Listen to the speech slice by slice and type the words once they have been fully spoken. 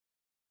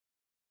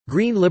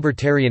Green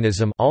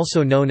libertarianism,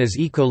 also known as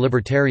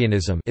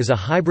eco-libertarianism, is a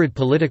hybrid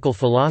political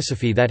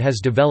philosophy that has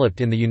developed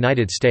in the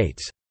United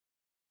States.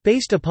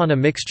 Based upon a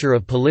mixture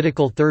of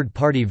political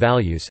third-party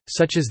values,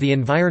 such as the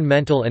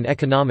environmental and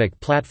economic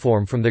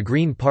platform from the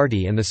Green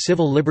Party and the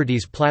civil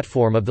liberties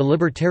platform of the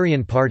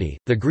Libertarian Party,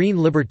 the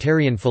Green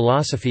libertarian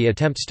philosophy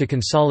attempts to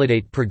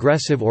consolidate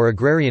progressive or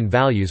agrarian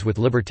values with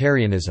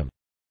libertarianism.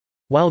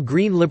 While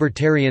Green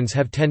libertarians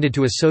have tended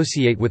to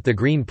associate with the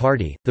Green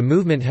Party, the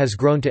movement has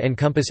grown to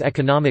encompass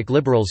economic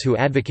liberals who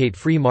advocate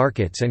free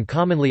markets and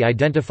commonly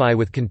identify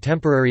with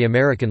contemporary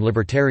American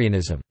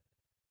libertarianism.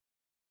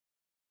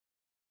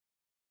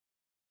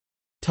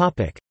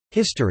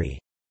 History.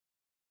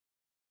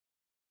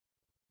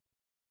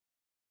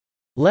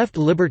 Left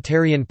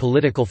libertarian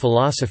political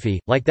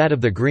philosophy, like that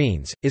of the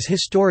Greens, is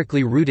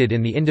historically rooted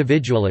in the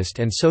individualist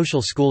and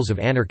social schools of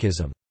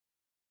anarchism.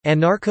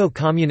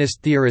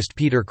 Anarcho-communist theorist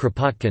Peter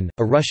Kropotkin,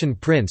 a Russian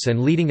prince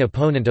and leading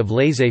opponent of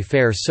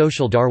laissez-faire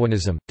social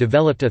Darwinism,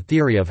 developed a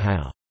theory of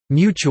how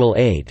mutual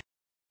aid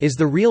is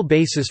the real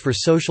basis for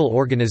social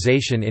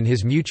organization in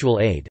his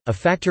Mutual Aid, a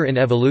Factor in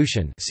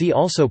Evolution, see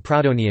also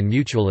Proudhonian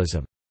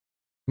mutualism.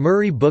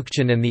 Murray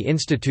Bookchin and the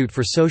Institute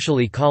for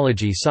Social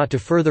Ecology sought to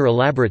further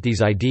elaborate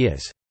these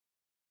ideas.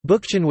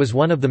 Bookchin was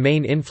one of the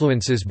main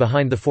influences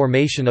behind the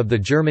formation of the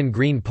German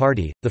Green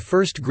Party, the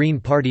first Green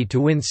Party to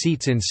win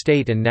seats in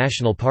state and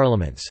national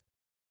parliaments.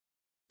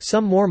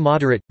 Some more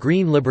moderate,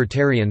 Green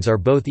libertarians are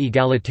both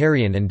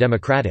egalitarian and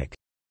democratic.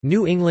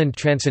 New England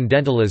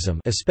Transcendentalism,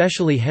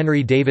 especially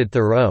Henry David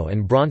Thoreau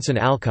and Bronson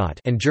Alcott,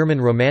 and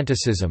German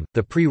Romanticism,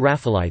 the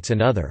Pre-Raphaelites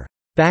and other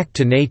 «back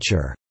to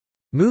nature»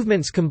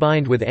 movements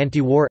combined with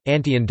anti-war,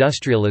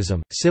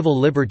 anti-industrialism, civil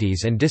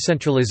liberties and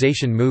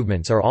decentralization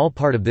movements are all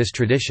part of this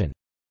tradition.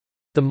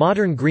 The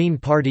modern Green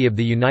Party of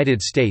the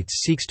United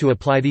States seeks to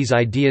apply these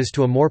ideas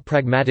to a more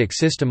pragmatic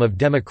system of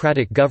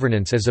democratic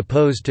governance as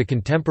opposed to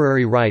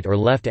contemporary right or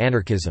left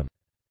anarchism.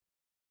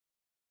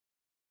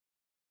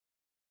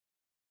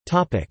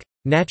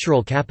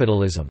 Natural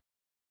capitalism.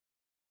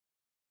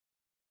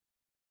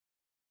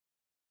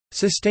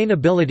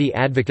 Sustainability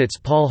advocates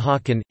Paul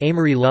Hawken,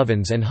 Amory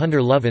Lovins and Hunter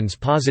Lovins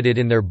posited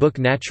in their book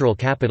Natural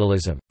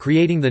Capitalism,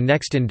 Creating the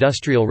Next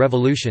Industrial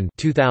Revolution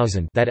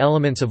 2000 that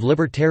elements of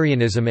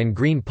libertarianism and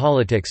green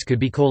politics could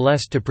be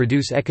coalesced to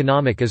produce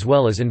economic as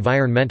well as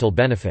environmental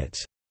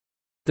benefits.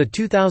 The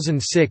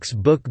 2006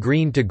 book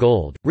Green to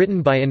Gold,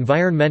 written by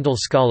environmental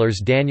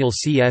scholars Daniel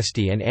C.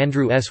 Esty and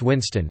Andrew S.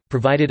 Winston,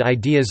 provided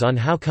ideas on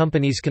how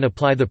companies can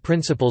apply the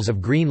principles of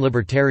green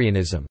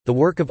libertarianism. The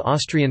work of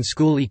Austrian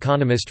school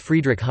economist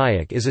Friedrich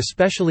Hayek is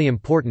especially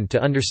important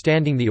to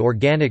understanding the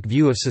organic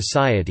view of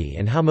society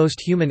and how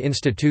most human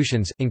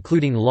institutions,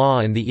 including law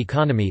and the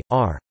economy,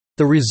 are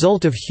the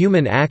result of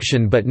human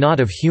action but not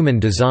of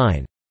human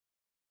design.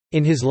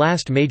 In his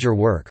last major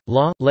work,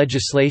 Law,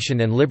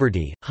 Legislation and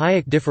Liberty,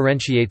 Hayek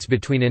differentiates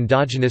between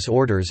endogenous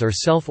orders or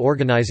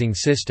self-organizing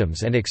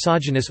systems and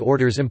exogenous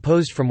orders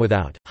imposed from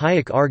without.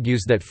 Hayek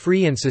argues that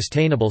free and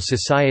sustainable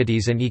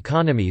societies and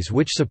economies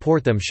which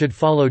support them should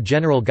follow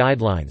general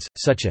guidelines,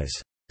 such as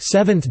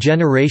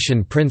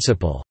seventh-generation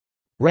principle,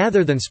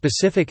 rather than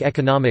specific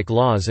economic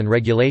laws and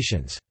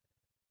regulations.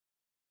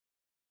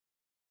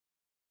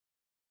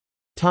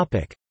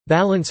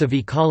 Balance of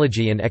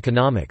ecology and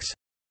economics.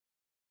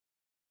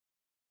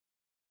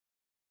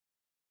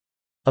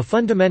 A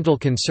fundamental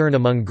concern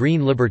among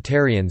green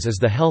libertarians is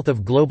the health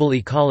of global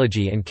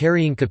ecology and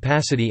carrying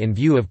capacity in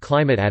view of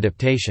climate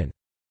adaptation.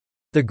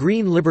 The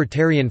green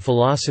libertarian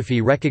philosophy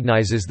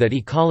recognizes that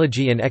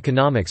ecology and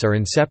economics are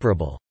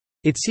inseparable.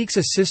 It seeks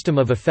a system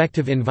of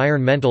effective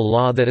environmental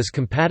law that is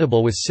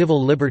compatible with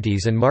civil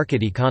liberties and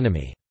market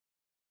economy.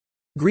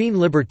 Green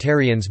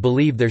libertarians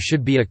believe there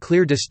should be a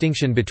clear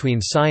distinction between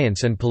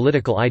science and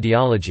political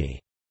ideology.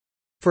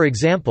 For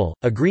example,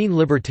 a green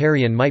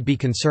libertarian might be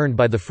concerned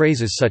by the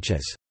phrases such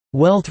as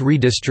wealth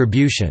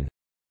redistribution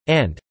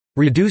and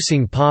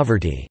reducing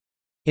poverty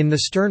in the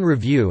Stern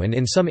Review and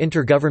in some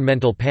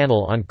intergovernmental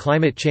panel on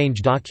climate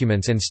change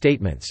documents and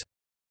statements.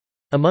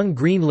 Among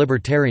green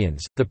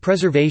libertarians, the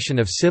preservation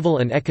of civil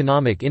and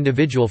economic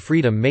individual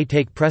freedom may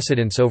take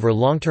precedence over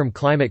long-term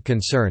climate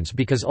concerns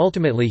because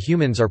ultimately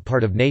humans are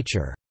part of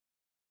nature.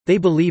 They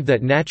believe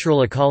that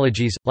natural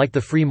ecologies, like the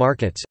free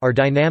markets, are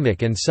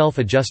dynamic and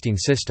self-adjusting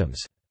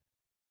systems.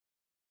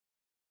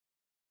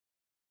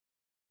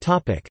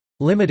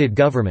 Limited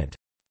government.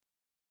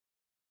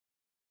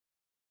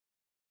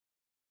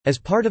 As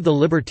part of the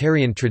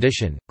libertarian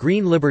tradition,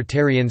 green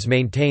libertarians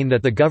maintain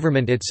that the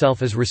government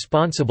itself is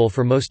responsible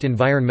for most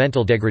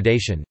environmental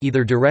degradation,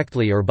 either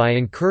directly or by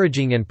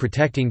encouraging and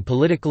protecting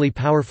politically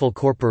powerful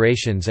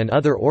corporations and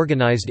other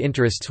organized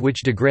interests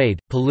which degrade,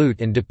 pollute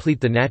and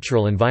deplete the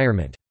natural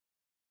environment.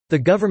 The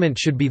government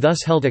should be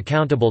thus held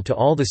accountable to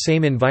all the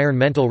same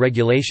environmental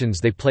regulations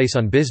they place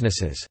on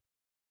businesses.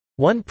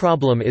 One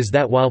problem is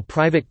that while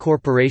private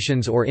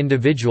corporations or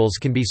individuals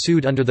can be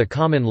sued under the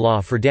common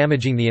law for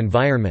damaging the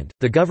environment,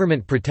 the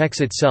government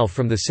protects itself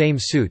from the same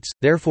suits,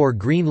 therefore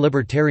green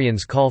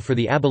libertarians call for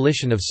the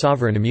abolition of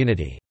sovereign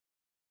immunity.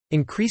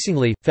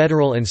 Increasingly,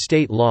 federal and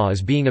state law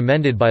is being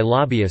amended by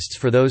lobbyists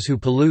for those who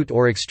pollute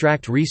or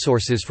extract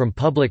resources from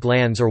public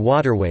lands or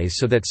waterways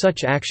so that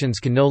such actions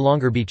can no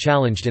longer be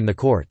challenged in the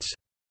courts.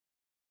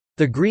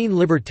 The Green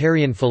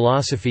Libertarian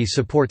philosophy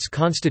supports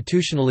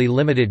constitutionally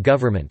limited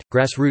government,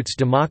 grassroots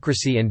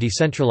democracy and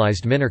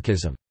decentralized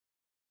minarchism.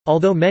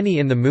 Although many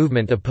in the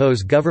movement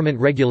oppose government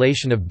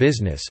regulation of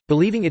business,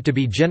 believing it to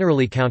be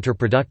generally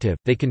counterproductive,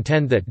 they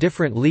contend that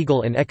different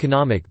legal and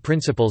economic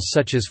principles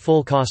such as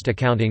full cost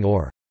accounting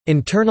or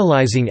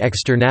internalizing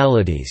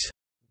externalities,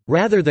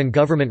 rather than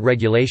government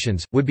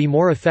regulations, would be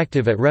more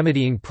effective at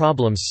remedying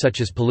problems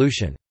such as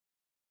pollution.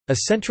 A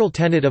central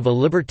tenet of a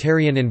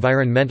libertarian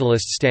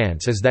environmentalist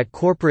stance is that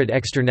corporate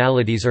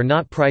externalities are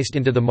not priced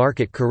into the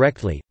market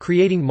correctly,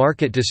 creating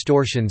market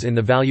distortions in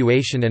the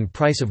valuation and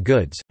price of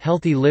goods,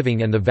 healthy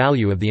living and the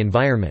value of the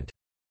environment.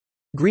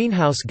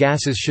 Greenhouse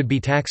gases should be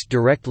taxed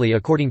directly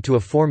according to a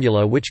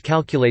formula which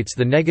calculates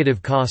the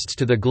negative costs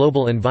to the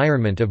global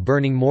environment of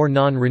burning more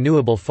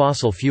non-renewable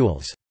fossil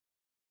fuels.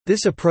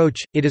 This approach,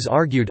 it is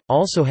argued,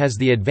 also has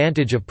the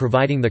advantage of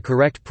providing the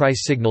correct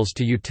price signals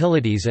to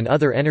utilities and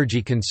other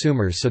energy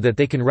consumers so that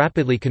they can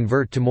rapidly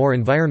convert to more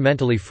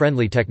environmentally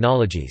friendly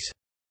technologies.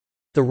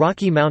 The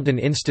Rocky Mountain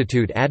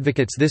Institute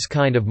advocates this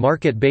kind of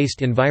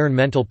market-based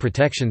environmental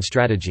protection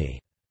strategy.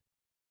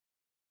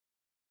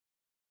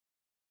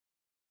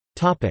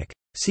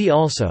 See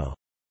also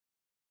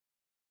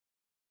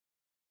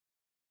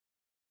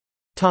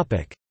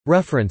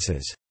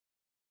References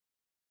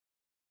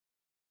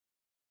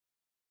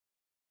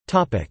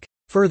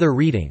Further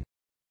reading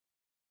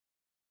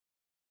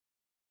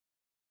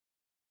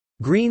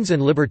Greens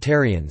and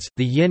Libertarians,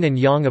 The Yin and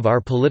Yang of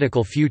Our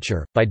Political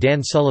Future, by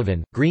Dan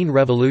Sullivan, Green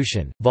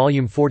Revolution,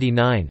 Volume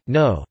 49,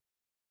 No.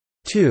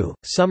 2,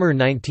 Summer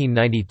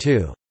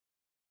 1992.